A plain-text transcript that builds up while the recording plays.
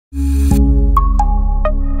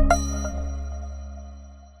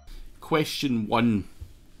Question 1.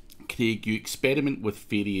 Craig, you experiment with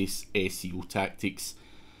various SEO tactics,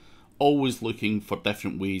 always looking for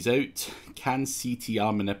different ways out. Can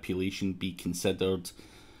CTR manipulation be considered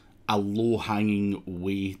a low-hanging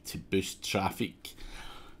way to boost traffic?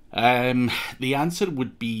 The answer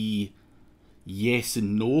would be yes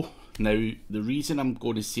and no. Now, the reason I'm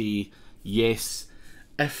going to say yes,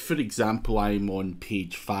 if, for example, I'm on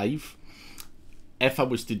page 5, if I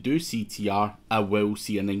was to do CTR, I will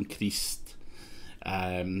see an increased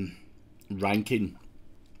ranking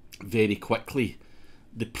very quickly.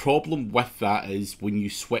 The problem with that is when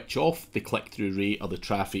you switch off the click-through rate or the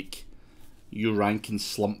traffic, your ranking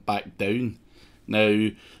slump back down. Now,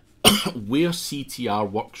 where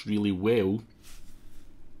CTR works really well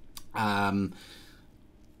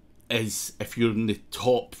is if you're in the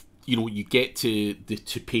top, you get to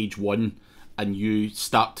page 1 and you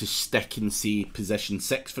start to stick in, say, position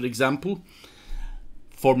 6, for example.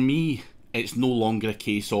 For me, it's no longer a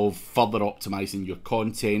case of further optimizing your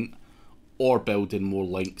content or building more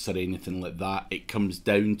links or anything like that. It comes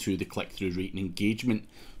down to the click-through rate and engagement.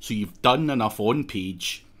 So you've done enough on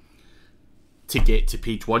page to get to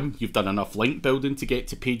page 1, you've done enough link building to get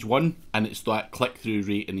to page 1, and it's that click-through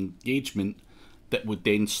rate and engagement that would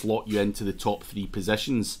then slot you into the top 3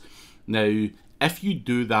 positions. Now, if you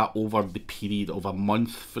do that over the period of a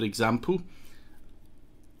month, for example,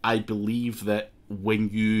 I believe that when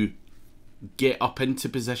you get up into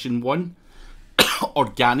position 1,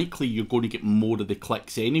 organically you're going to get more of the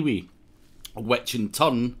clicks anyway, which in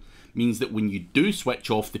turn means that when you do switch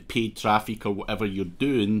off the paid traffic or whatever you're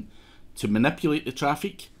doing to manipulate the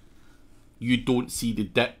traffic, you don't see the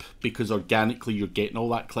dip because organically you're getting all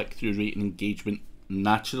that click-through rate and engagement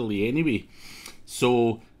naturally anyway.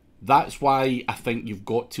 So that's why I think you've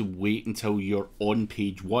got to wait until you're on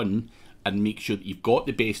page 1 and make sure that you've got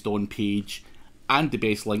the best on page and the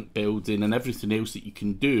best link building and everything else that you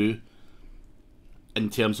can do in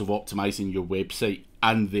terms of optimizing your website,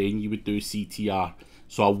 and then you would do CTR.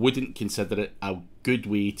 So I wouldn't consider it a good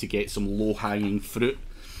way to get some low-hanging fruit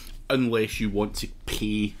unless you want to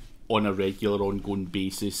pay on a regular ongoing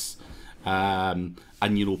basis and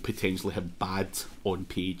potentially have bad on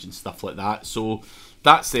page and stuff like that. So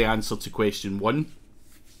that's the answer to question 1.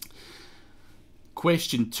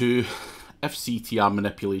 Question 2. If CTR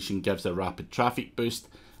manipulation gives a rapid traffic boost,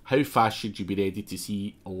 how fast should you be ready to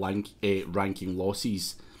see ranking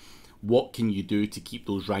losses? What can you do to keep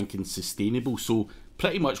those rankings sustainable? So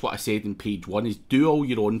pretty much what I said in page 1 is do all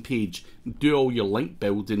your on page, do all your link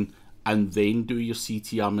building, and then do your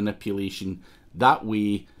CTR manipulation. That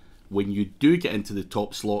way, when you do get into the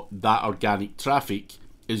top slot, that organic traffic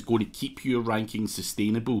is going to keep your ranking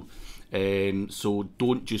sustainable. So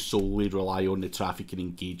don't just solely rely on the traffic and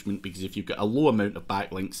engagement, because if you've got a low amount of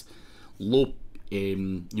backlinks, low,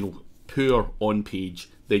 poor on page,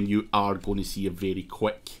 then you are going to see a very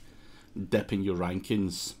quick dip in your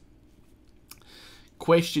rankings.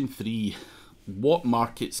 Question 3. What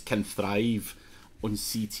markets can thrive on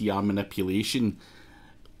CTR manipulation?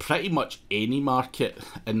 Pretty much any market,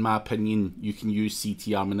 in my opinion, you can use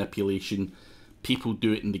CTR manipulation. People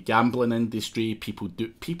do it in the gambling industry. People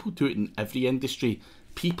do it in every industry.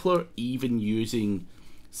 People are even using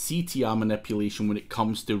CTR manipulation when it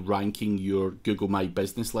comes to ranking your Google My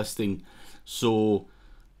Business listing. So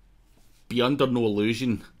be under no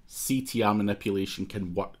illusion, CTR manipulation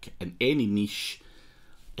can work in any niche.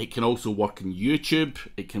 It can also work in YouTube.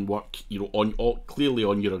 It can work, clearly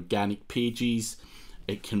on your organic pages.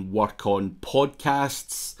 It can work on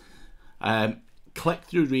podcasts.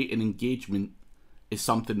 Click-through rate and engagement is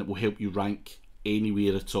something that will help you rank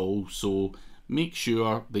anywhere at all. So make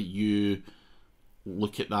sure that you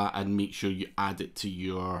look at that and make sure you add it to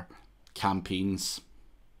your campaigns.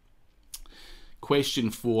 Question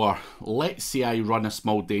 4. Let's say I run a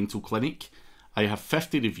small dental clinic. I have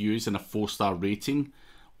 50 reviews and a 4-star rating,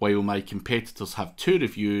 while my competitors have 2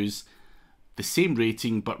 reviews, the same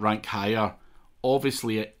rating but rank higher.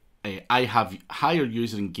 Obviously, I have higher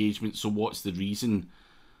user engagement, so what's the reason?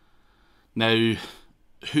 Now,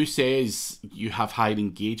 who says you have higher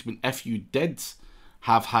engagement? If you did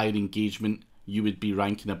have higher engagement, you would be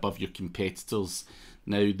ranking above your competitors.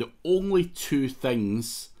 Now, the only 2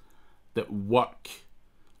 things that work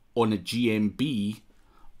on a GMB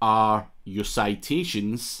are your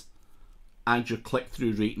citations and your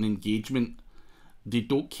click-through rate and engagement. They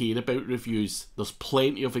don't care about reviews. There's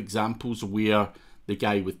plenty of examples where the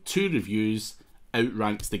guy with 2 reviews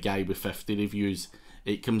outranks the guy with 50 reviews.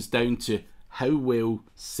 It comes down to how well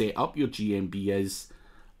set up your GMB is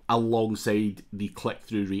alongside the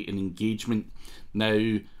click-through rate and engagement.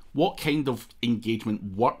 Now, What kind of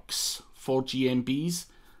engagement works for GMBs?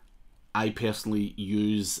 I personally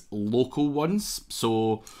use local ones.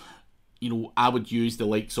 So, I would use the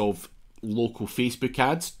likes of local Facebook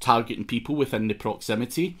ads, targeting people within the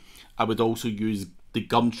proximity. I would also use the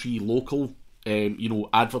Gumtree local,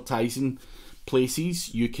 advertising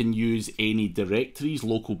places. You can use any directories,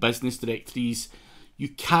 local business directories. You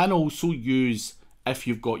can also use, if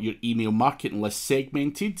you've got your email marketing list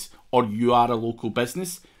segmented, or you are a local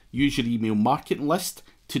business, use your email marketing list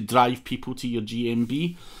to drive people to your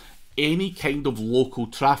GMB. Any kind of local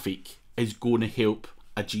traffic is going to help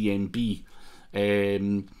a GMB.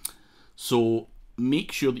 So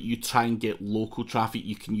make sure that you try and get local traffic.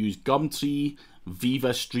 You can use Gumtree,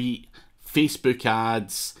 Viva Street, Facebook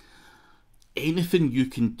ads, anything you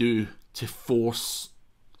can do to force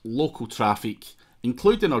local traffic,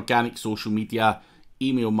 including organic social media,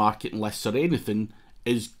 email marketing lists, or anything,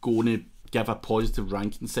 is going to give a positive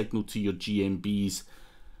ranking signal to your GMBs.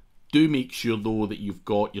 Do make sure though that you've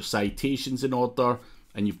got your citations in order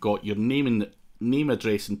and you've got your name,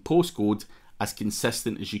 address and postcode as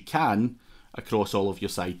consistent as you can across all of your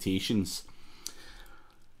citations.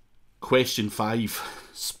 Question 5.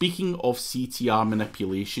 Speaking of CTR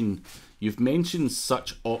manipulation, you've mentioned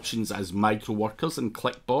such options as micro-workers and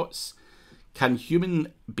clickbots. Can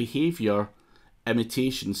human behaviour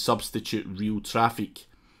imitation substitute real traffic?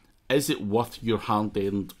 Is it worth your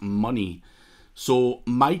hard-earned money? So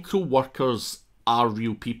micro-workers are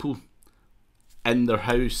real people in their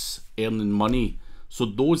house earning money. So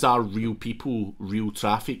those are real people, real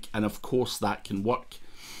traffic, and of course that can work.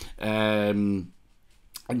 In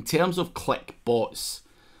terms of clickbots,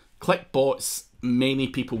 many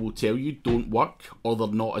people will tell you don't work, or they're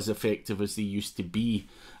not as effective as they used to be.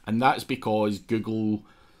 And that's because Google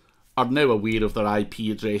are now aware of their IP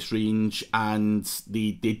address range and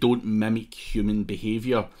they don't mimic human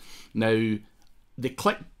behaviour. Now, the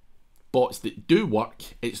clickbots that do work,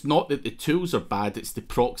 it's not that the tools are bad, it's the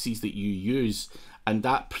proxies that you use. And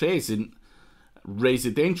at present,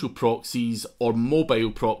 residential proxies or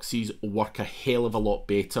mobile proxies work a hell of a lot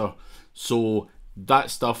better. So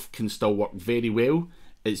that stuff can still work very well.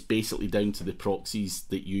 It's basically down to the proxies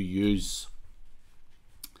that you use.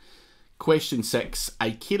 Question 6.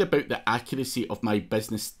 I care about the accuracy of my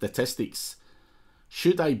business statistics.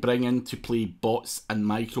 Should I bring into play bots and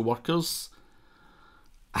micro workers?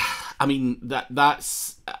 I mean,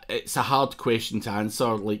 it's a hard question to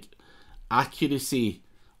answer. Like, accuracy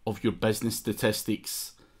of your business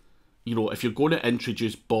statistics, if you're going to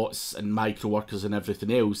introduce bots and micro workers and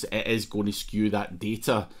everything else, it is going to skew that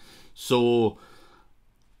data. So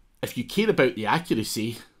if you care about the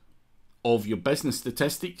accuracy of your business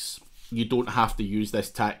statistics, you don't have to use this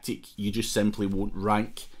tactic. You just simply won't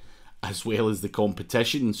rank as well as the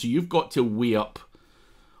competition. So you've got to weigh up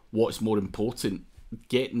what's more important,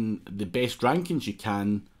 getting the best rankings you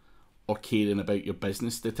can or caring about your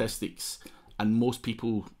business statistics. And most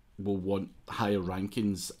people will want higher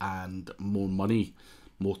rankings and more money,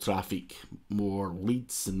 more traffic, more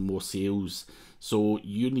leads and more sales. So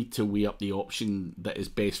you need to weigh up the option that is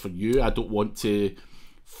best for you. I don't want to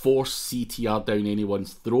force CTR down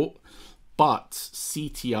anyone's throat, but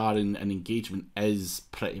CTR and engagement is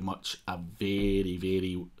pretty much a very,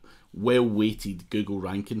 very well-weighted Google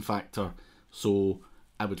ranking factor. So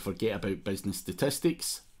I would forget about business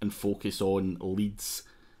statistics and focus on leads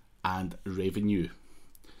and revenue.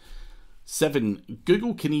 7.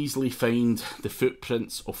 Google can easily find the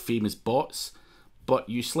footprints of famous bots, but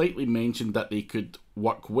you slightly mentioned that they could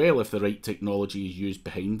work well if the right technology is used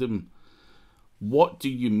behind them. What do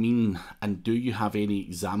you mean, and do you have any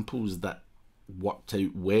examples that worked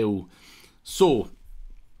out well? So,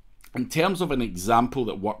 in terms of an example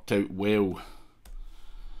that worked out well,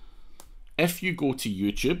 if you go to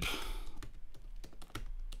YouTube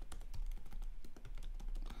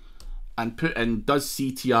and put in, does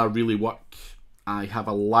CTR really work? I have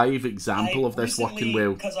a live example of this working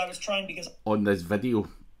well on this video,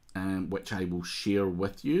 which I will share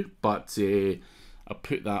with you, but I'll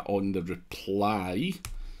put that on the reply.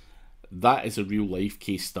 That is a real life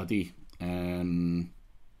case study.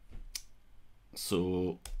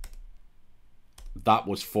 So that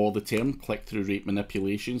was for the term click-through rate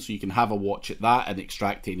manipulation, so you can have a watch at that and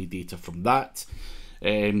extract any data from that.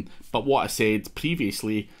 But what I said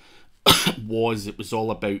previously was it was all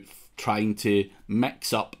about trying to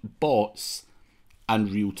mix up bots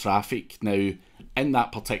and real traffic. Now, in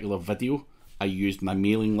that particular video, I used my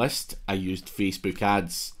mailing list, I used Facebook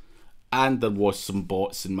ads, and there was some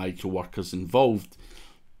bots and micro workers involved.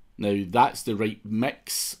 Now, that's the right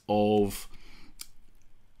mix of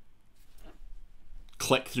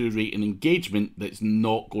click-through rate and engagement that's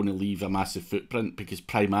not going to leave a massive footprint, because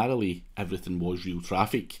primarily everything was real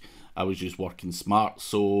traffic. I was just working smart.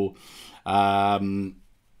 So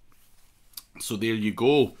so there you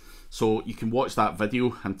go. So you can watch that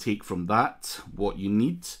video and take from that what you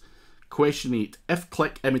need. Question 8. If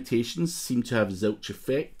click imitations seem to have zilch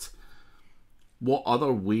effect, what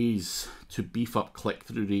other ways to beef up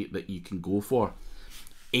click-through rate that you can go for?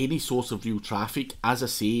 Any source of real traffic, as I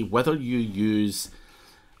say, whether you use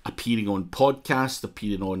appearing on podcasts,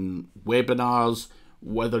 appearing on webinars,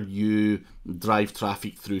 whether you drive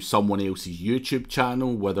traffic through someone else's YouTube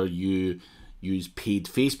channel, whether you use paid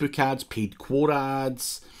Facebook ads, paid Quora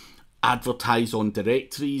ads, advertise on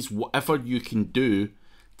directories, whatever you can do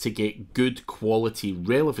to get good quality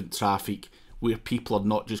relevant traffic where people are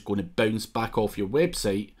not just going to bounce back off your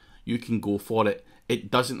website, you can go for it. It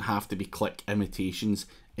doesn't have to be click imitations.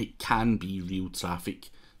 It can be real traffic,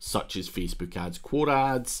 such as Facebook ads,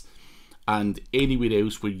 Quora ads, and anywhere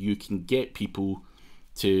else where you can get people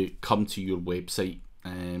to come to your website.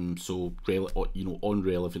 So on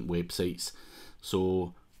relevant websites.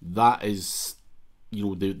 So that is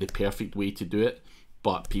the perfect way to do it.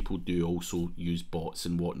 But people do also use bots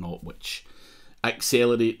and whatnot, which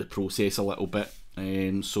accelerate the process a little bit.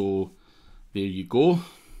 So there you go.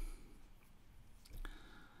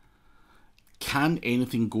 Can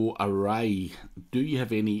anything go awry? Do you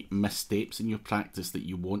have any missteps in your practice that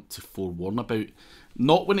you want to forewarn about?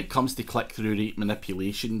 Not when it comes to click-through rate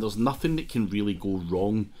manipulation. There's nothing that can really go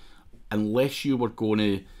wrong unless you were going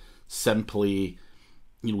to simply,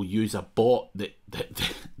 use a bot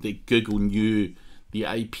that Google knew the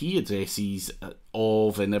IP addresses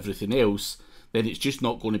of and everything else. Then it's just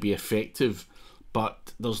not going to be effective.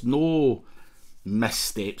 But there's no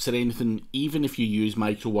missteps or anything. Even if you use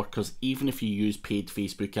micro workers, even if you use paid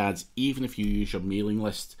Facebook ads, even if you use your mailing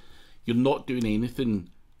list, you're not doing anything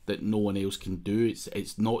that no one else can do.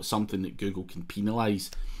 It's not something that Google can penalise.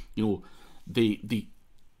 The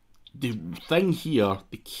thing here,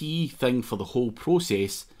 the key thing for the whole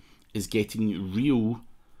process is getting real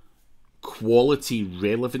quality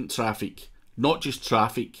relevant traffic, not just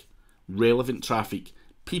traffic, relevant traffic,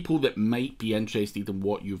 people that might be interested in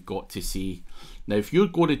what you've got to say. Now, if you're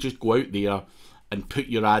going to just go out there and put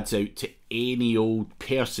your ads out to any old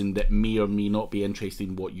person that may or may not be interested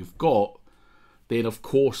in what you've got, then of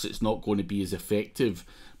course it's not going to be as effective.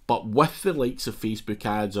 But with the likes of Facebook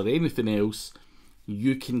ads or anything else,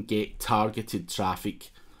 you can get targeted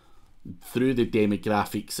traffic through the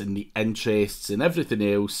demographics and the interests and everything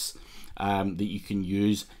else that you can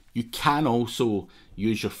use. You can also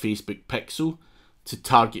use your Facebook pixel to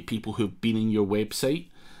target people who've been in your website.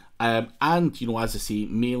 And, as I say,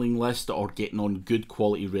 mailing list or getting on good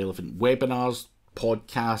quality relevant webinars,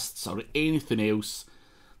 podcasts, or anything else.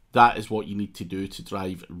 That is what you need to do to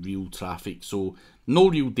drive real traffic. So no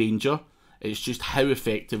real danger. It's just how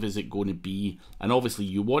effective is it going to be? And obviously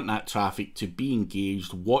you want that traffic to be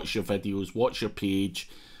engaged, watch your videos, watch your page,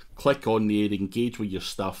 click on there, engage with your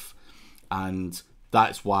stuff. And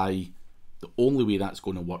that's why the only way that's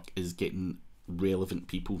going to work is getting relevant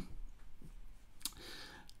people.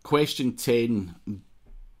 Question 10.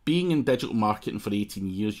 Being in digital marketing for 18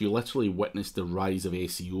 years, you literally witnessed the rise of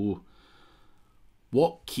SEO.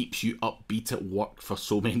 What keeps you upbeat at work for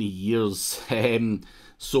so many years?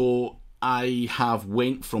 So I have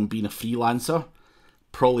went from being a freelancer,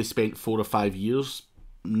 probably spent 4 or 5 years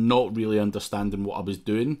not really understanding what I was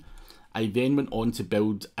doing. I then went on to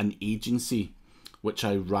build an agency, which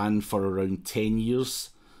I ran for around 10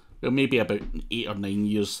 years, well, maybe about 8 or 9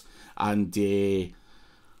 years, and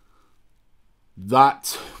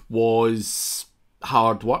that was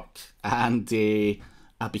hard work, and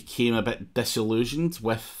I became a bit disillusioned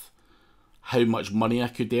with how much money I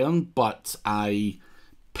could earn, but I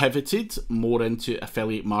pivoted more into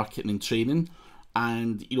affiliate marketing and training.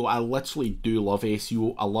 And I literally do love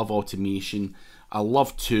SEO. I love automation. I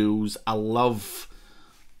love tools. I love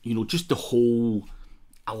just the whole,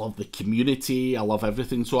 I love the community. I love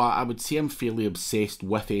everything. So I would say I'm fairly obsessed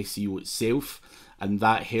with SEO itself, and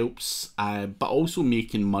that helps. But also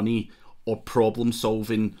making money or problem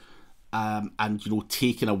solving, and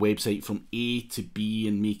taking a website from A to B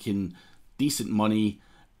and making decent money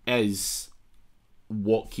is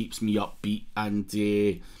what keeps me upbeat. And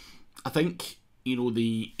I think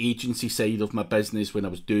the agency side of my business, when I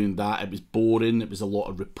was doing that, it was boring. It was a lot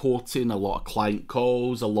of reporting, a lot of client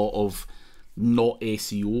calls, a lot of not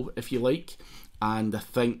SEO, if you like. And I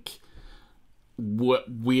think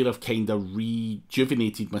where I've kind of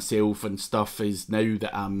rejuvenated myself and stuff is now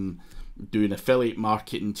that I'm doing affiliate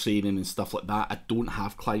marketing training and stuff like that. I don't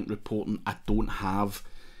have client reporting. I don't have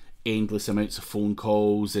endless amounts of phone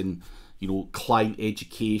calls and, you know, client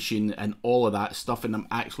education and all of that stuff, and I'm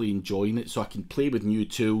actually enjoying it. So I can play with new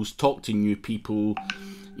tools, talk to new people,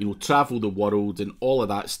 you know, travel the world and all of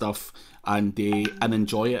that stuff, and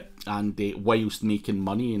enjoy it, and whilst making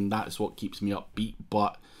money, and that's what keeps me upbeat.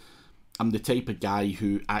 But I'm the type of guy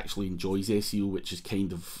who actually enjoys SEO, which is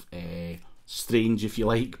kind of strange, if you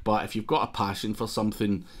like. But if you've got a passion for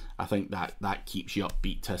something, I think that keeps you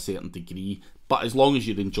upbeat to a certain degree. But as long as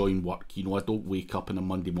you're enjoying work, you know, I don't wake up on a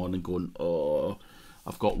Monday morning going, oh,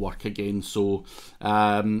 I've got work again. So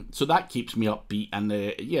so that keeps me upbeat. And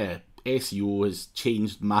yeah, SEO has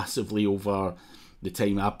changed massively over the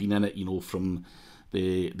time I've been in it, you know, from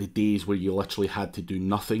the days where you literally had to do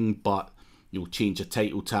nothing but, you know, change a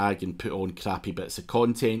title tag and put on crappy bits of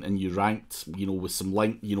content, and you ranked, you know, with some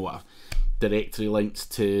directory links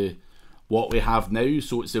to what we have now.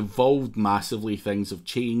 So it's evolved massively. Things have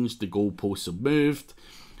changed. The goalposts have moved.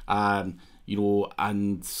 You know,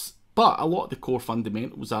 but a lot of the core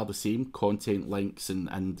fundamentals are the same. Content links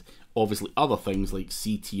and obviously other things like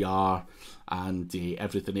CTR and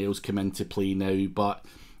everything else come into play now. But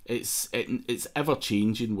it's ever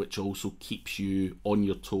changing, which also keeps you on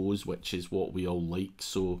your toes, which is what we all like.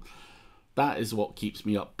 So that is what keeps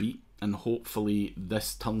me upbeat, and hopefully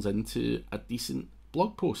this turns into a decent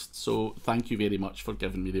blog post. So thank you very much for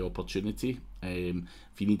giving me the opportunity.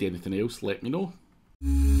 If you need anything else, let me know.